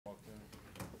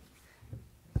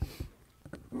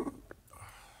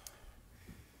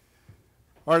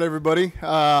All right, everybody.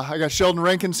 I got Sheldon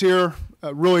Rankins here.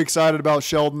 Really excited about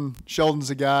Sheldon. Sheldon's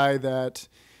a guy that,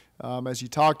 as you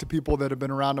talk to people that have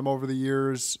been around him over the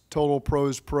years, total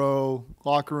pros pro,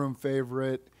 locker room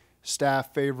favorite,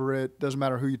 staff favorite, doesn't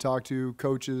matter who you talk to,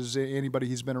 coaches, anybody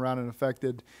he's been around and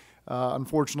affected.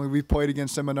 Unfortunately, we've played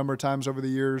against him a number of times over the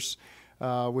years,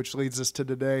 which leads us to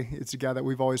today. It's a guy that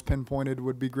we've always pinpointed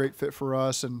would be a great fit for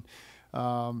us and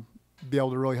be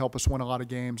able to really help us win a lot of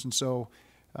games. And so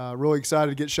really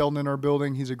excited to get Sheldon in our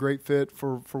building. He's a great fit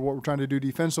for what we're trying to do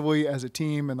defensively as a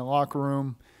team in the locker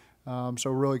room. So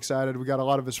really excited. We got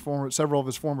several of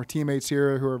his former teammates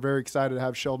here who are very excited to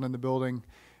have Sheldon in the building.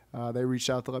 They reached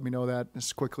out to let me know that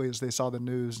as quickly as they saw the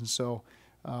news. And so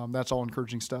that's all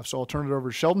encouraging stuff. So I'll turn it over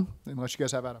to Sheldon and let you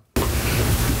guys have at him.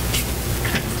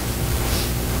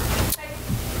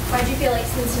 Why do you feel like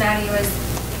Cincinnati was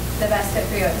the best fit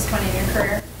for you at this point in your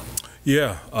career?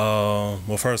 Yeah.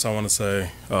 Well, first I want to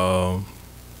say I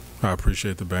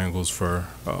appreciate the Bengals for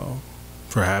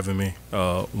having me,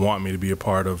 want me to be a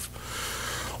part of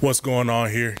what's going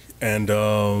on here, and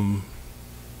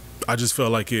I just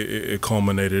felt like it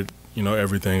culminated,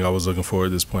 everything I was looking for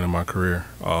at this point in my career.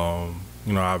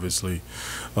 Obviously,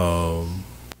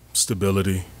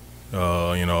 stability.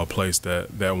 A place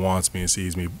that wants me and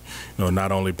sees me,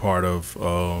 not only part of,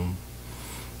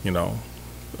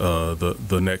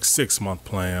 the next 6-month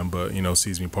plan, but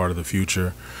sees me part of the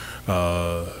future,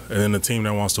 and then a team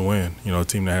that wants to win. A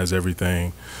team that has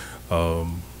everything right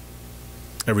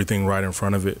in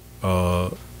front of it.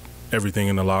 Everything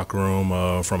in the locker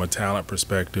room, from a talent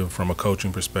perspective, from a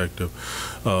coaching perspective,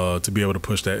 to be able to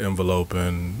push that envelope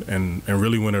and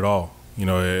really win it all.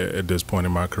 At this point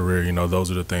in my career,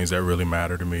 those are the things that really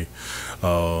matter to me.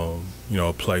 A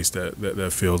place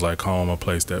that feels like home, a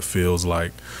place that feels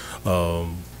like, a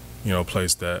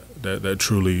place that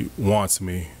truly wants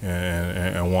me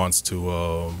and wants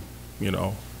to,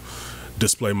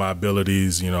 display my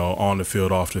abilities, on the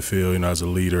field, off the field, as a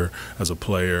leader, as a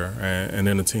player, and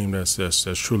then a team that's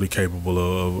truly capable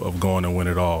of going and win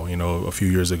it all. A few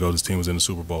years ago, this team was in the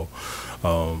Super Bowl,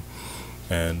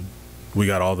 and we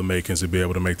got all the makings to be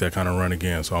able to make that kind of run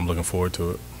again, so I'm looking forward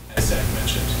to it. As Zach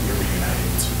mentioned, you're reuniting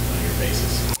with one of your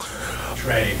faces.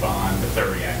 Trey, Vaughn, the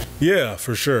third reaction. Yeah,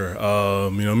 for sure.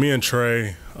 Me and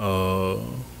Trey,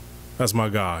 that's my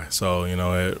guy. So,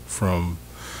 I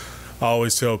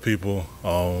always tell people,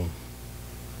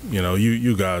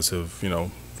 you guys have,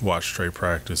 watched Trey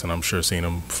practice, and I'm sure seen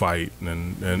him fight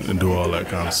and do all that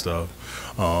kind of stuff.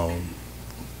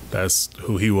 That's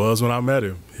who he was when I met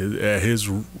him. At his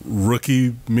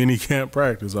rookie mini camp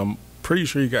practice, I'm pretty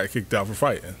sure he got kicked out for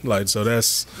fighting. So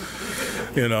that's,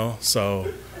 to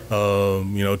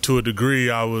a degree,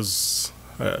 I was,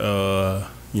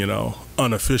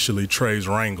 unofficially Trey's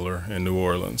wrangler in New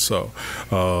Orleans. So,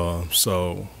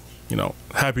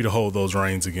 happy to hold those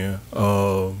reins again.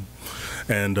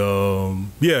 And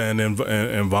then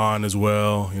Vaughn as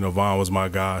well. Vaughn was my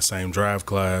guy, same draft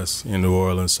class in New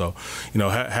Orleans. So,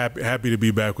 happy to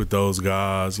be back with those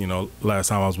guys. Last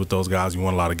time I was with those guys, we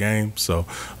won a lot of games. So,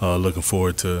 looking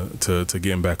forward to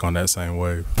getting back on that same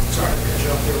wave. Sorry to cut you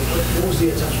off there. What was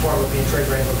the toughest part with being Trey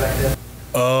Wrangler back then?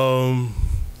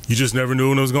 You just never knew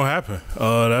when it was going to happen.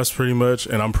 That's pretty much,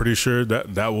 and I'm pretty sure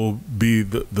that will be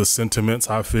the sentiments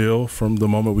I feel from the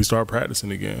moment we start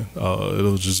practicing again.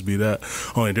 It'll just be that.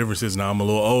 Only difference is now I'm a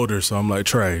little older, so I'm like,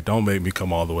 Trey, don't make me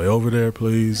come all the way over there,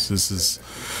 please. This is,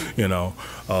 but,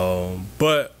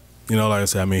 like I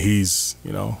said, he's,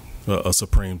 a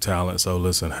supreme talent. So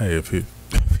listen, hey, if he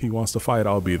wants to fight,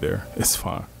 I'll be there. It's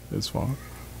fine. It's fine.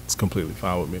 It's completely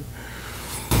fine with me.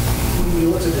 When you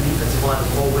looked at the defensive line of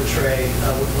Cole with Trey,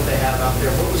 what they have out there,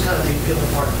 what was kind of the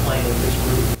appealing part of playing with this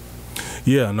group?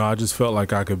 Yeah, no, I just felt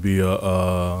like I could be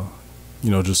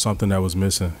just something that was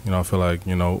missing. I feel like,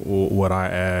 what I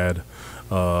add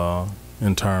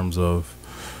in terms of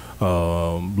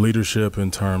leadership,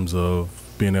 in terms of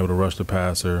being able to rush the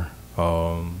passer.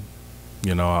 I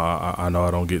know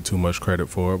I don't get too much credit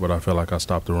for it, but I feel like I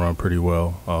stopped the run pretty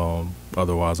well.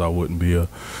 Otherwise, I wouldn't be a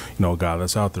guy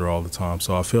that's out there all the time.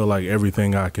 So I feel like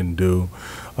everything I can do,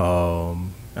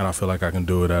 and I feel like I can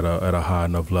do it at a high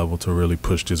enough level to really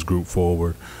push this group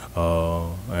forward,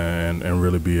 and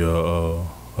really be a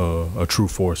true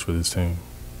force for this team.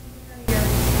 You're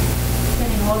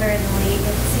getting older in the league.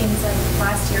 It seems like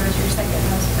last year was your second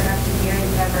most productive year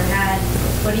you've ever had.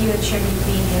 What do you attribute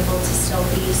being able to still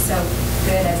be so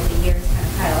good as the years kind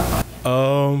of pile up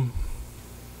on you?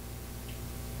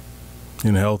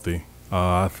 And healthy.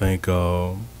 I think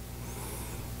I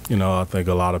think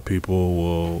a lot of people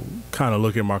will kind of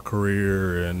look at my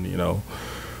career and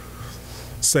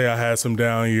say I had some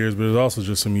down years, but there's also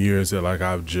just some years that like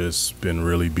I've just been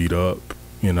really beat up.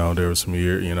 You know, there was some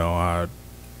years, you know, I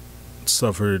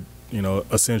suffered, you know,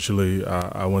 essentially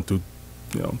I went through,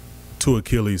 you know, 2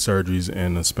 Achilles surgeries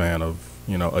in the span of,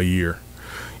 you know, a year,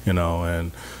 you know,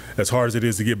 and as hard as it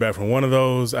is to get back from one of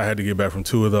those, I had to get back from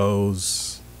 2 of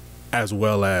those, as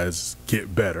well as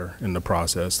get better in the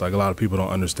process. Like, a lot of people don't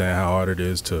understand how hard it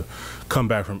is to come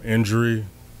back from injury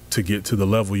to get to the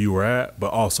level you were at,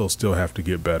 but also still have to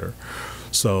get better.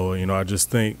 So, you know, I just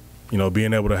think, you know,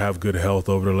 being able to have good health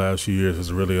over the last few years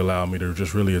has really allowed me to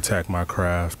just really attack my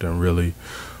craft and really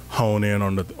hone in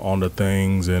on the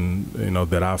things and, you know,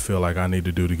 that I feel like I need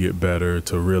to do to get better,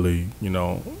 to really, you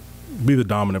know, be the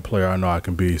dominant player I know I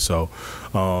can be. So,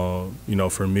 you know,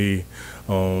 for me,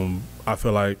 I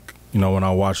feel like, you know, when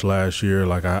I watched last year,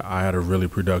 like I had a really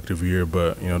productive year,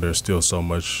 but, you know, there's still so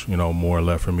much, you know, more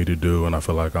left for me to do, and I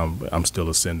feel like I'm still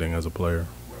ascending as a player.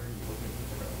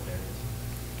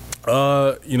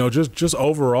 You know, just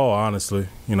overall, honestly,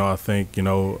 you know, I think, you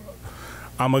know,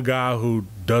 I'm a guy who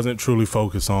doesn't truly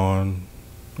focus on,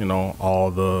 you know, all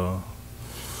the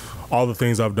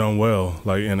things I've done well,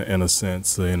 like in a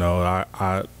sense. You know, there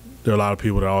are a lot of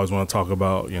people that always want to talk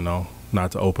about, you know,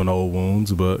 not to open old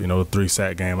wounds, but, you know, the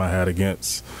 3-sack game I had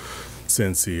against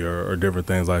Cincy or different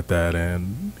things like that.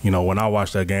 And, you know, when I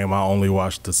watched that game, I only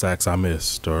watched the sacks I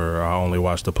missed, or I only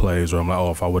watched the plays where I'm like,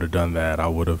 oh, if I would have done that, I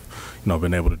would have, you know,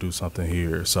 been able to do something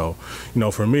here. So, you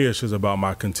know, for me, it's just about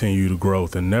my continued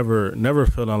growth and never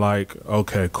feeling like,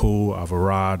 okay, cool, I've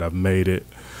arrived, I've made it.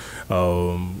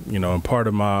 You know, and part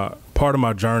of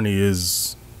my journey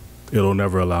is, it'll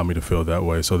never allow me to feel that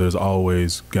way. So there's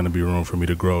always going to be room for me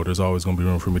to grow. There's always going to be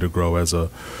room for me to grow as a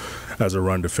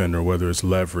run defender, whether it's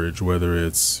leverage, whether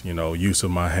it's, you know, use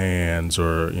of my hands,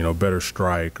 or, you know, better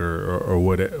strike, or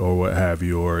what have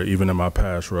you, or even in my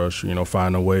pass rush, you know,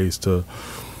 finding ways to,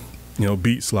 you know,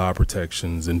 beat slide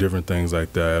protections and different things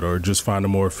like that, or just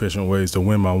finding more efficient ways to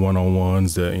win my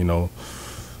one-on-ones that, you know,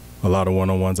 a lot of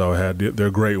one-on-ones I had,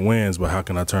 they're great wins, but how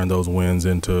can I turn those wins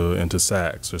into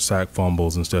sacks or sack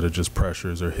fumbles instead of just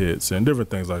pressures or hits and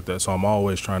different things like that. So I'm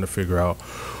always trying to figure out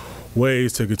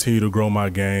ways to continue to grow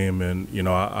my game. And, you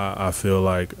know, I feel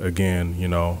like, again, you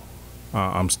know,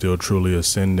 I'm still truly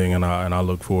ascending, and I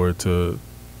look forward to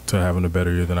having a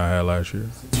better year than I had last year.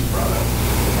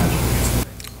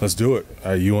 Let's do it.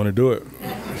 You want to do it?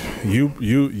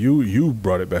 You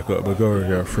brought it back up, but go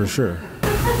ahead, for sure.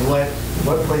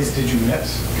 What plays did you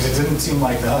miss? Because it didn't seem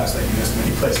like to us that you missed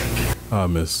many plays. I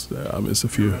miss a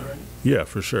few. Yeah,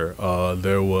 for sure.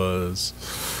 There was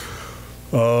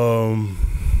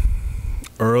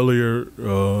earlier.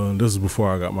 This is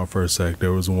before I got my first sack.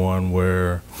 There was one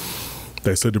where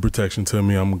they slid the protection to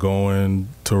me. I'm going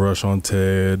to rush on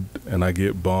Ted, and I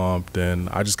get bumped, and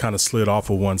I just kind of slid off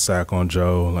of one sack on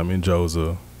Joe. I mean, Joe's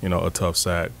a tough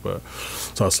sack, but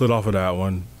so I slid off of that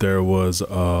one. There was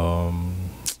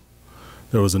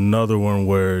another one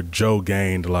where Joe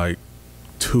gained like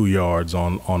 2 yards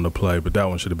on the play, but that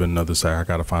one should have been another sack. I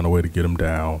got to find a way to get him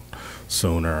down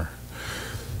sooner.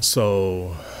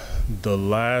 So the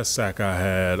last sack I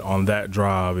had on that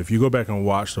drive, if you go back and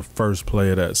watch the first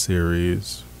play of that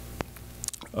series,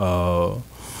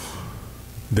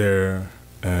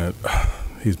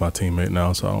 he's my teammate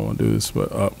now, so I don't want to do this,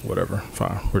 but whatever,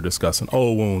 fine. We're discussing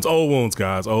old wounds,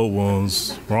 guys, old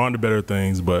wounds. We're on to better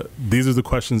things, but these are the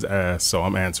questions asked, so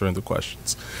I'm answering the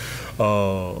questions.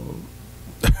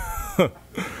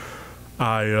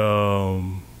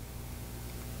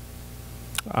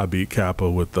 I beat Kappa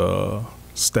with the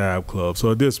stab club.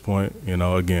 So at this point, you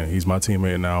know, again, he's my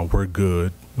teammate now. We're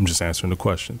good. I'm just answering the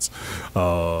questions.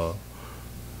 After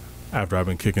I've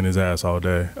been kicking his ass all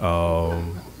day, I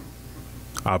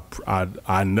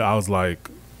was like,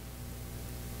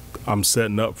 I'm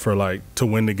setting up for like to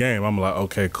win the game. I'm like,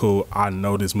 okay, cool. I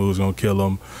know this move's gonna kill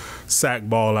him. Sack,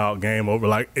 ball out, game over.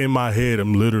 Like in my head,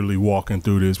 I'm literally walking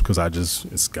through this because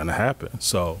it's gonna happen.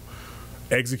 So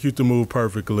execute the move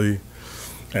perfectly.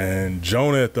 And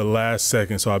Jonah at the last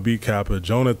second, so I beat Kappa.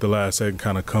 Jonah at the last second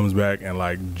kind of comes back and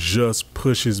like just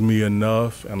pushes me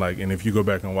enough. And if you go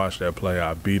back and watch that play,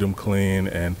 I beat him clean.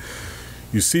 And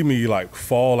you see me like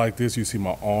fall like this, you see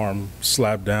my arm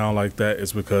slap down like that.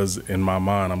 It's because in my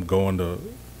mind, I'm going to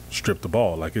strip the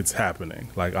ball. Like it's happening.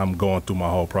 Like I'm going through my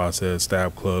whole process,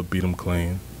 stab club, beat him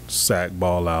clean, sack,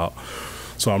 ball out.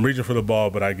 So I'm reaching for the ball,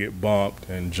 but I get bumped,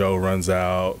 and Joe runs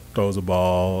out, throws a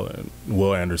ball, and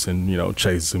Will Anderson, you know,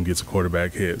 chases him, gets a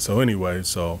quarterback hit. So anyway,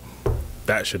 so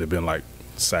that should have been like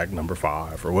sack number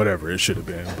 5 or whatever it should have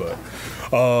been. But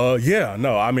yeah,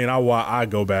 no, I mean, I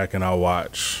go back and I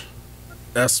watch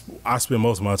I spend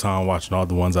most of my time watching all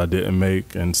the ones I didn't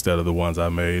make instead of the ones I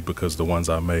made, because the ones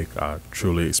I make, I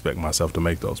truly expect myself to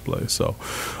make those plays. So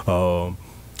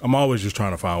I'm always just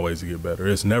trying to find ways to get better.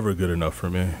 It's never good enough for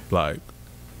me. Like,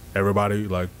 everybody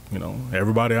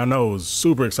I know was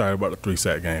super excited about the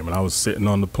 3-sack game, and I was sitting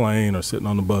on the plane or sitting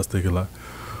on the bus thinking like,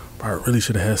 I really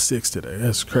should have had 6 today.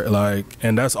 That's crazy. Like,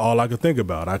 and that's all I could think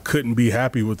about. I couldn't be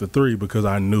happy with the 3 because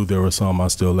I knew there was some I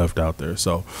still left out there.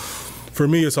 So for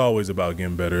me, it's always about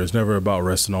getting better. It's never about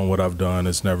resting on what I've done.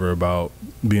 It's never about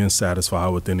being satisfied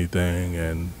with anything.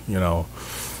 And,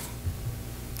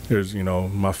 there's,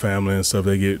 my family and stuff,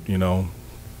 they get,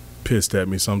 pissed at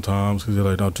me sometimes because they're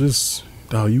like,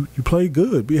 no, you play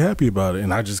good. Be happy about it.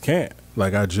 And I just can't.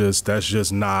 Like, that's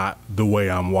just not the way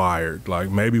I'm wired. Like,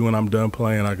 maybe when I'm done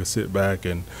playing, I can sit back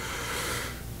and,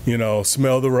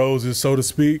 smell the roses, so to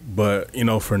speak. But,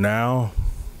 for now,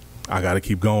 I got to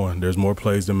keep going. There's more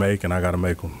plays to make, and I got to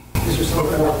make them. Is there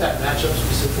something about that matchup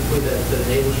specifically that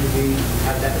enables you to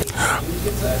have that many opportunities to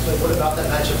get to that? So what about that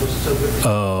matchup was so good for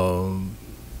you?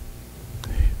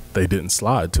 They didn't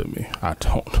slide to me. I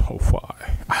don't know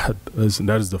why.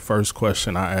 That is the first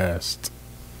question I asked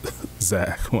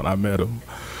Zach when I met him.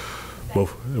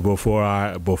 Before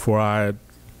I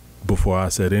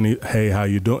said hey, how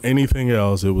you doing? Anything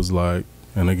else, it was like,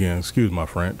 and again, excuse my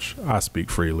French, I speak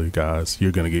freely, guys.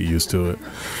 You're gonna get used to it.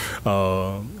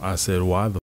 I said, why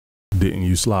the didn't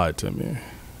you slide to me?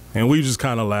 And we just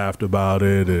kind of laughed about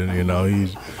it, and he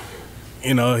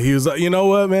was like, you know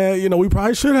what, man? We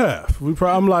probably should have.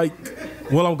 I'm like,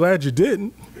 well, I'm glad you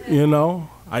didn't.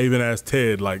 I even asked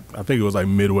Ted, like, I think it was like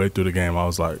midway through the game. I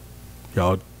was like,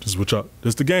 y'all, this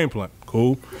is the game plan.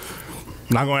 Cool.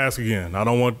 Not gonna ask again.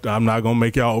 I'm not gonna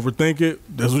make y'all overthink it.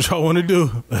 That's what y'all want to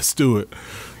do. Let's do it.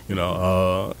 Me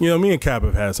and Cap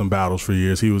have had some battles for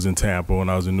years. He was in Tampa when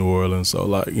I was in New Orleans, so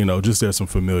like, just there's some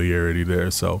familiarity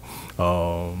there. So,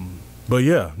 but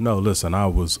yeah, no, listen, I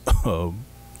was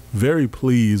very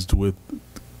pleased with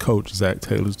Coach Zach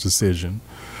Taylor's decision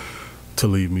to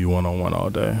leave me one-on-one all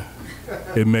day.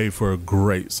 It made for a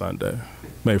great Sunday.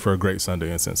 Made for a great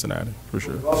Sunday in Cincinnati, for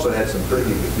sure. We also had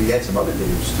we had some other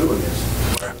games too against.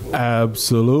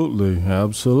 Absolutely.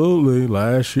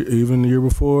 Last year, even the year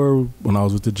before, when I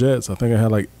was with the Jets, I think I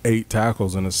had like 8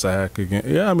 tackles and a sack again.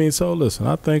 Yeah, so listen,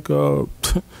 I think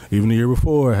even the year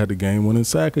before, I had the game-winning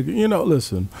sack again.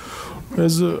 Listen,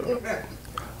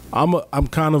 I'm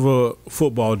kind of a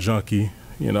football junkie.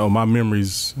 My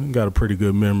memory's got a pretty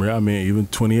good memory. Even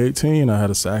 2018, I had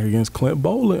a sack against Clint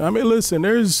Bowling. Listen,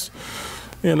 there's,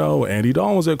 Andy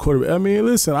Dalton was at quarterback.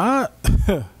 Listen,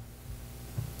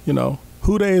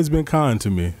 Houday has been kind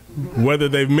to me. Whether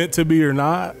they've meant to be or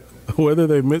not,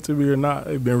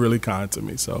 they've been really kind to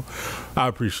me. So I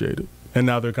appreciate it. And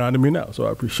now they're kind to me now, so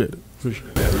I appreciate it. For sure.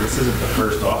 Yeah, this isn't the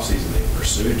first offseason they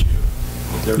pursued you.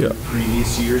 There were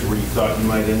previous years where you thought you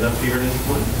might end up here at any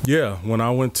point? Yeah, when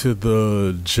I went to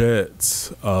the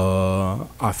Jets,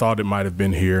 I thought it might have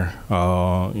been here.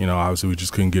 Obviously we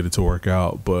just couldn't get it to work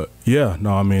out. But yeah,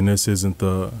 no, this isn't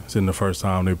the first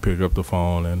time they pick up the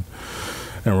phone and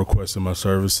requested my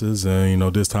services,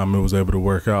 and this time it was able to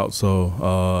work out.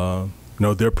 So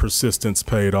their persistence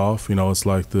paid off. It's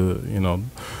like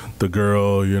the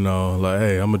girl, like,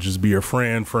 hey, I'm gonna just be your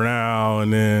friend for now,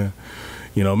 and then.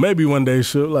 Maybe one day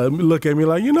she'll look at me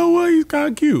like, you know what, he's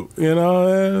kind of cute,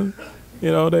 and,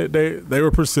 they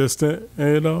were persistent,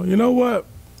 and, you know what,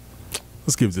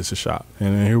 let's give this a shot,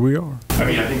 and here we are.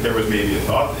 I think there was maybe a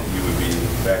thought that you would be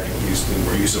back in Houston.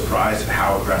 Were you surprised at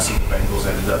how aggressive the Bengals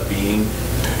ended up being,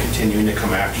 continuing to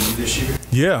come after you this year?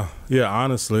 Yeah,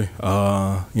 honestly.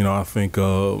 I think,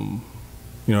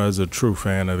 as a true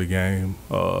fan of the game,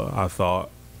 I thought,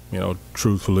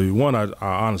 truthfully, I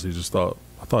honestly just thought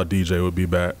DJ would be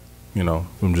back.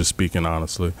 I'm just speaking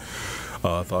honestly.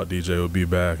 I thought DJ would be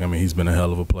back. He's been a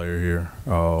hell of a player here.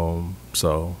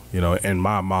 So, in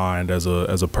my mind, as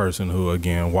a person who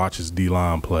again watches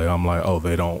D-line play, I'm like, oh,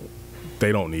 they don't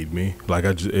need me. Like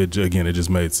it just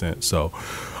made sense. So,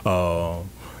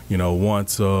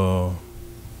 once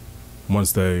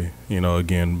they,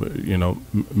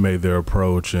 made their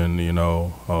approach, and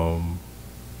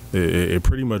it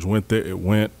pretty much went there. It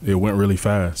went really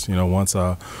fast. Once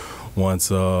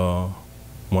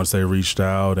they reached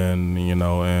out and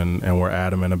were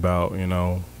adamant about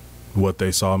what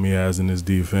they saw me as in this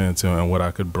defense and what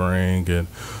I could bring, and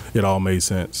it all made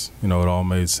sense. It all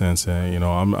made sense, and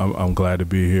I'm glad to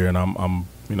be here, and I'm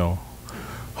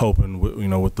hoping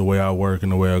with the way I work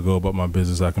and the way I go about my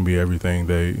business, I can be everything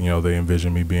they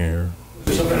envision me being here.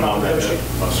 Something on that note,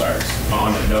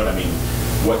 on that note,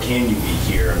 what can you be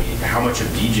here? I mean, how much of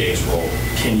DJ's role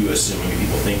can you assume? I mean,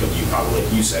 people think of you probably,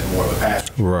 like you said, more of a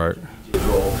passer. Right. DJ's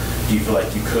role, do you feel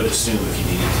like you could assume if you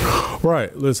needed to?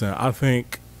 Right. Listen, I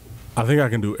think I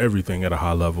can do everything at a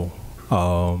high level.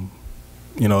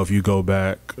 You know, if you go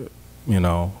back, you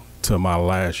know, to my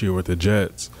last year with the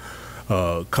Jets,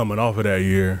 coming off of that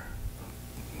year,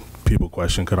 people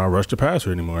question, could I rush the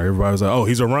passer anymore? Everybody's like, oh,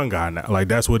 he's a run guy now. Like,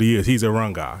 that's what he is. He's a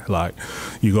run guy. Like,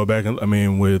 you go back, and I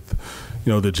mean, with,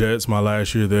 you know, the Jets, my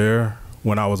last year there,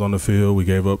 when I was on the field, we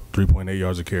gave up 3.8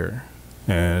 yards a carry.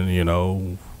 And, you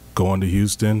know, going to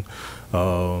Houston,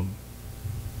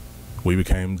 we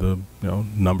became the, you know,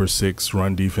 number 6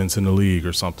 run defense in the league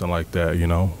or something like that, you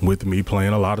know, with me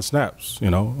playing a lot of snaps, you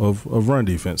know, of run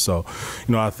defense. So,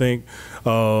 you know, I think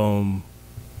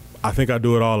I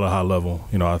do it all at a high level.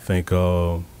 You know, I think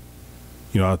you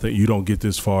don't get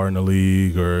this far in the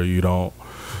league, or you don't,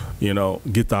 you know,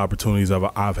 get the opportunities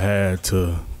I've had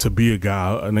to be a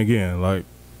guy. And again, like,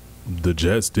 the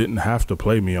Jets didn't have to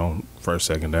play me on first,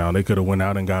 second down. They could have went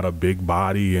out and got a big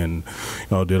body and, you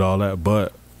know, did all that.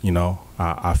 But, you know,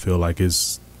 I feel like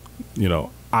it's, you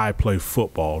know, I play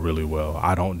football really well.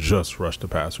 I don't just rush the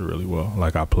passer really well.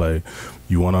 Like, I play,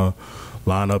 you want to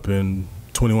line up in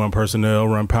 21 personnel,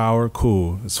 run power,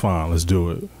 cool, it's fine, let's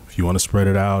do it. If you want to spread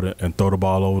it out and throw the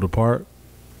ball over the park,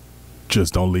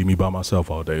 just don't leave me by myself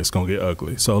all day. It's going to get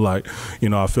ugly. So, like, you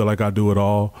know, I feel like I do it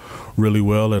all really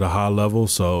well at a high level.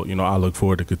 So, you know, I look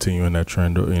forward to continuing that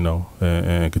trend, you know,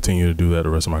 and continue to do that the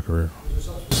rest of my career. Was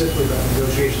there something specifically about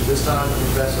negotiations this time? I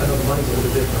know the money's a little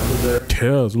bit different. Was there?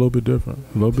 Yeah, it's a little bit different.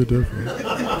 A little bit different. Did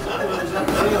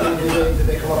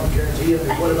they come up and guarantee it? I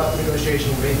mean, what about the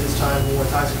negotiation made this time more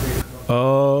enticing for you?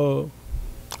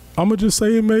 I'm gonna just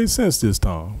say it made sense this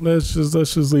time. Let's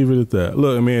just leave it at that.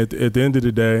 Look, I mean, at the end of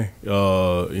the day,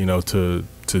 you know, to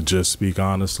just speak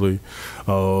honestly,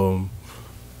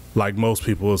 like most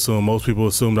people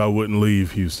assumed I wouldn't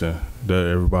leave Houston. That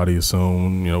everybody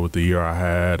assumed, you know, with the year I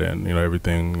had and, you know,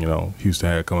 everything, you know, Houston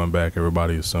had coming back,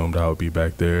 everybody assumed I would be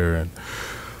back there. And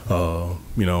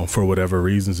you know, for whatever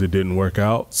reasons, it didn't work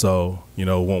out. So, you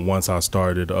know, once I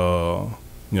started,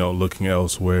 you know, looking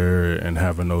elsewhere and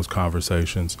having those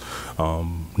conversations,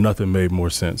 nothing made more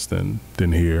sense than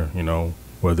here, you know,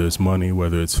 whether it's money,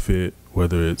 whether it's fit,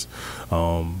 whether it's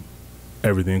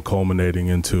everything culminating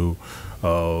into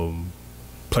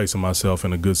placing myself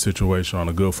in a good situation on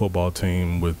a good football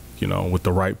team with, you know, with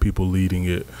the right people leading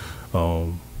it.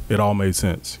 It all made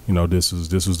sense. You know, this was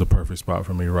the perfect spot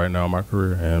for me right now in my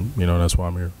career, and, you know, that's why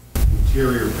I'm here.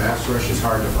 Interior pass rush is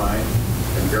hard to find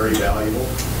and very valuable.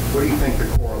 What do you think the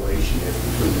correlation is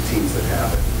between the teams that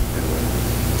have it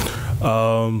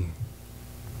and win?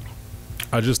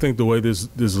 I just think the way this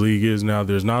league is now,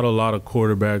 there's not a lot of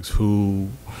quarterbacks who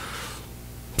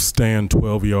stand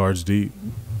 12 yards deep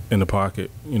in the pocket.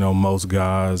 You know, most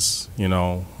guys, you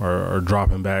know, are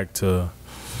dropping back to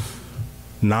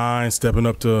 9, stepping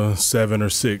up to 7 or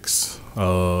 6.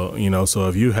 You know, so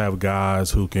if you have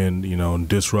guys who can, you know,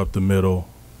 disrupt the middle,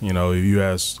 you know, if you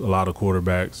ask a lot of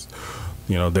quarterbacks,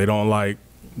 you know, they don't like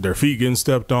their feet getting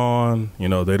stepped on. You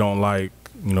know, they don't like,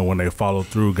 you know, when they follow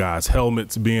through, guys'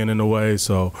 helmets being in the way.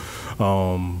 So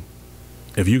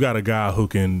if you got a guy who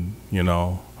can, you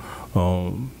know,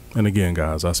 and again,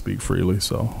 guys, I speak freely.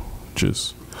 So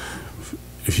just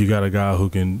if you got a guy who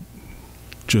can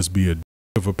just be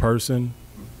of a person,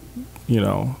 you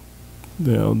know,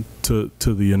 to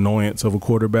the annoyance of a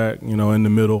quarterback, you know, in the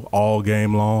middle all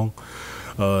game long.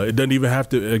 It doesn't even have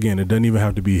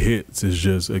to be hits. It's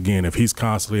just, again, if he's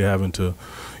constantly having to,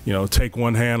 you know, take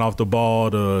one hand off the ball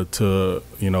to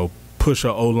you know, push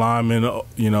a O-lineman,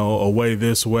 you know, away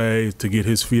this way to get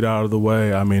his feet out of the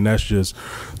way. I mean, that's just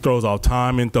throws off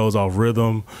timing, throws off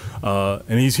rhythm,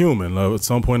 and he's human. At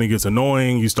some point, it gets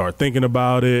annoying. You start thinking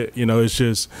about it. You know, it's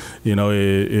just, you know,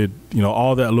 you know,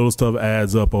 all that little stuff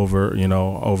adds up over, you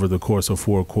know, over the course of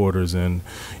 4 quarters, and,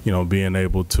 you know, being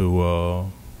able to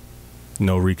you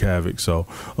know, wreak havoc. So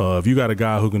if you got a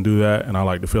guy who can do that, and I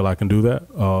like to feel I can do that,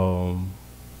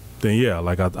 then yeah,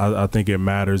 like I think it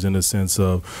matters in the sense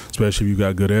of, especially if you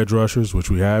got good edge rushers, which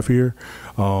we have here,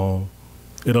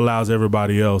 it allows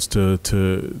everybody else to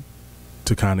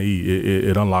kind of eat.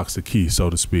 It unlocks the key,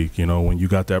 so to speak. You know, when you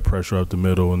got that pressure up the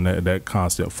middle and that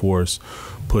constant force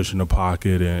pushing the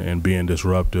pocket and being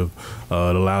disruptive,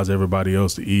 it allows everybody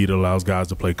else to eat. It allows guys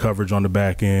to play coverage on the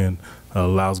back end.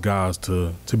 Allows guys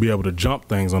to be able to jump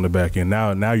things on the back end.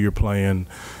 Now you're playing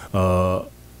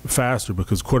faster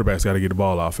because quarterbacks got to get the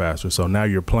ball out faster. So now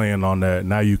you're playing on that.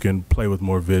 Now you can play with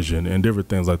more vision and different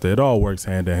things like that. It all works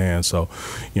hand in hand. So,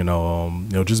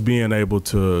 just being able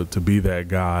to be that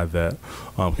guy that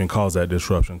can cause that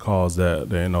disruption, cause that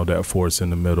that force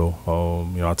in the middle.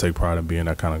 I take pride in being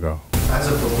that kind of guy. As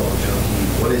a football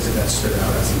junkie, what is it that stood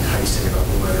out as enticing about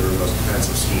the Leonard Udo's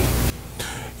defensive scheme?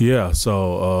 Yeah.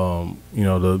 So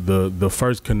the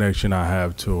first connection I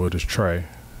have to it is Trey.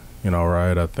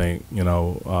 Right? I think,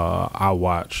 I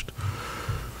watched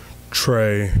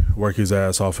Trey work his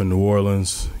ass off in New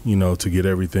Orleans, to get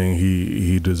everything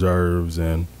he deserves.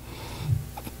 And,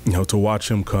 to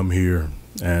watch him come here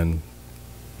and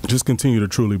just continue to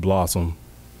truly blossom,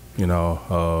 and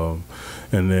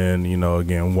then,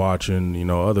 again,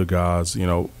 watching, other guys,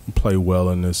 play well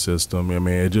in this system. I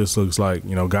mean, it just looks like,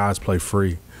 guys play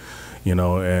free.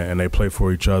 And they play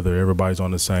for each other. Everybody's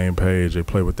on the same page. They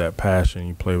play with that passion.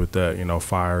 You play with that,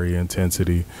 fiery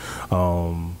intensity.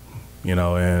 And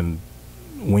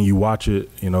when you watch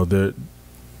it,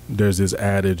 there's this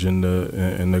adage in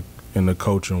the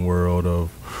coaching world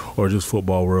or just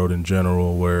football world in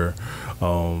general, where,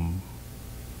 how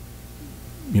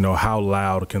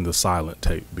loud can the silent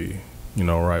tape be?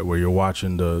 Right, where you're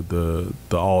watching the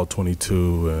all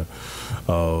 22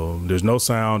 and there's no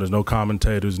sound, there's no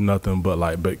commentators, nothing, but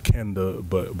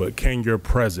can your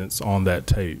presence on that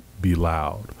tape be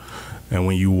loud? And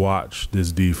when you watch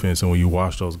this defense and when you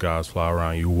watch those guys fly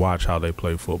around, you watch how they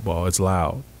play football, it's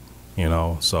loud,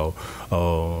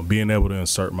 so being able to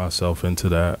insert myself into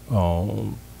that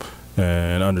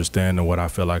and understanding what I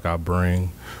feel like I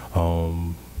bring,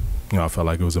 I felt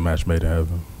like it was a match made in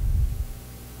heaven.